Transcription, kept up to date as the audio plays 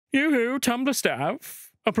Yoo-hoo, Tumblr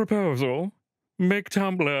staff. A proposal. Make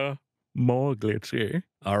Tumblr more glitchy.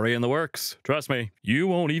 Already in the works. Trust me, you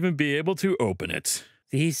won't even be able to open it.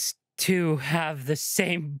 These two have the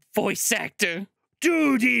same voice actor.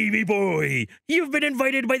 Judy, me boy, you've been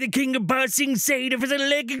invited by the king of Basing Say to visit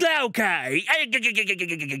Lake Glaukai.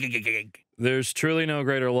 There's truly no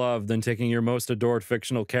greater love than taking your most adored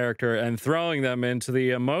fictional character and throwing them into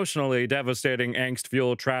the emotionally devastating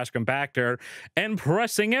angst-fueled trash compactor and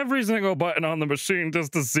pressing every single button on the machine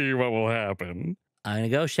just to see what will happen. I'm gonna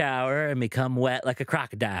go shower and become wet like a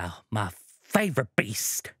crocodile. My favorite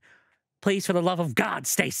beast. Please, for the love of God,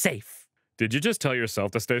 stay safe. Did you just tell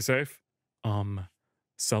yourself to stay safe?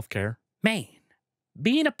 Self-care? Man,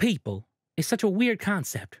 being a people is such a weird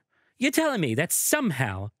concept. You're telling me that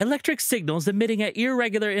somehow electric signals emitting at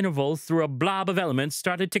irregular intervals through a blob of elements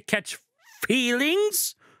started to catch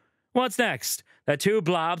feelings? What's next? That two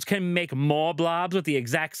blobs can make more blobs with the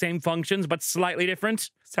exact same functions but slightly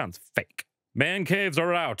different? Sounds fake. Man caves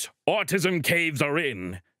are out. Autism caves are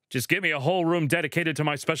in. Just give me a whole room dedicated to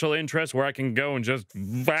my special interest where I can go and just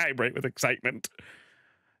vibrate with excitement.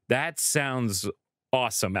 That sounds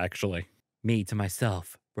awesome, actually. Me to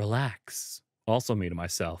myself, relax. Also me to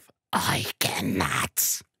myself. I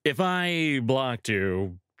cannot. If I blocked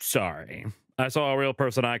you, sorry. I saw a real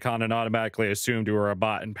person icon and automatically assumed you were a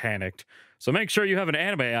bot and panicked. So make sure you have an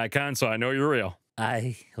anime icon so I know you're real.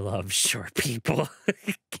 I love short people.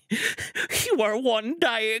 You are one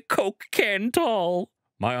Diet Coke can tall.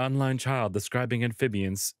 My online child describing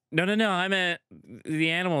amphibians. No, I meant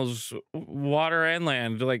the animals, water and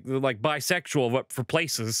land, like bisexual, but for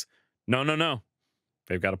places. No.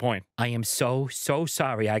 They've got a point. I am so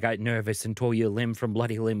sorry I got nervous and tore you a limb from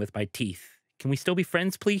bloody limb with my teeth. Can we still be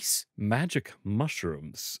friends, please? Magic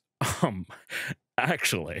mushrooms.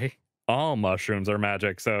 Actually, all mushrooms are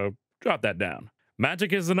magic, so drop that down.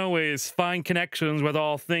 Magic isn't always find connections with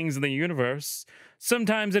all things in the universe.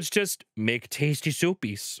 Sometimes it's just make tasty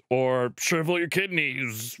soupies or shrivel your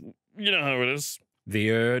kidneys. You know how it is.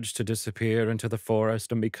 The urge to disappear into the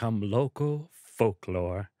forest and become local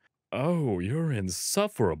folklore. Oh, you're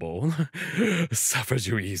insufferable. Suffers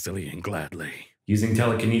you easily and gladly. Using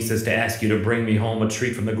telekinesis to ask you to bring me home a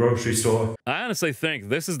treat from the grocery store. I honestly think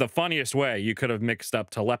this is the funniest way you could have mixed up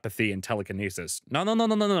telepathy and telekinesis.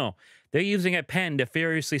 No. They're using a pen to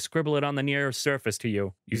furiously scribble it on the near surface to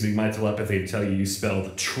you. Using my telepathy to tell you you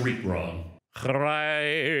spelled treat wrong.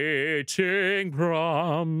 Writing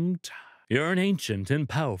prompt. You're an ancient and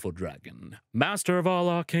powerful dragon, master of all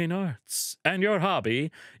arcane arts, and your hobby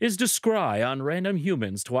is to scry on random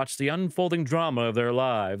humans to watch the unfolding drama of their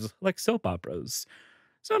lives, like soap operas.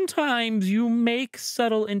 Sometimes you make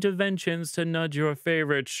subtle interventions to nudge your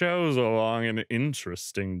favorite shows along in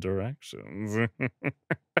interesting directions.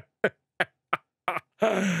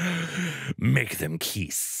 Make them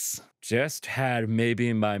kiss. Just had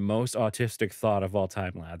maybe my most autistic thought of all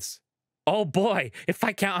time, lads. Oh boy, if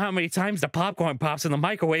I count how many times the popcorn pops in the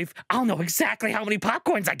microwave, I'll know exactly how many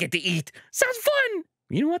popcorns I get to eat. Sounds fun!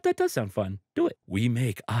 You know what? That does sound fun. Do it. We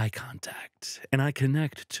make eye contact, and I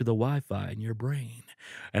connect to the Wi-Fi in your brain,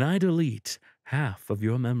 and I delete half of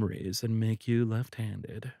your memories and make you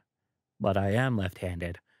left-handed. But I am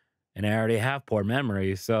left-handed, and I already have poor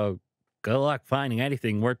memories, so good luck finding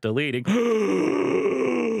anything worth deleting.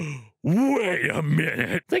 Wait a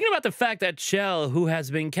minute. Thinking about the fact that Shell, who has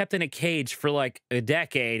been kept in a cage for like a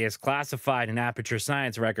decade, is classified in Aperture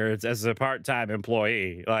Science records as a part-time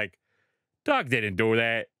employee. Like, Doug didn't do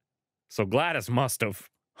that. So Gladys must have.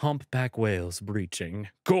 Humpback whales breaching.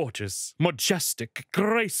 Gorgeous, majestic,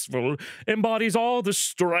 graceful, embodies all the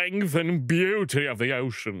strength and beauty of the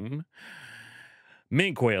ocean.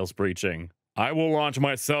 Mink whales breaching. I will launch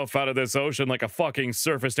myself out of this ocean like a fucking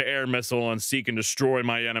surface-to-air missile and seek and destroy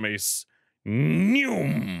my enemies.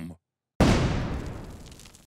 Noom!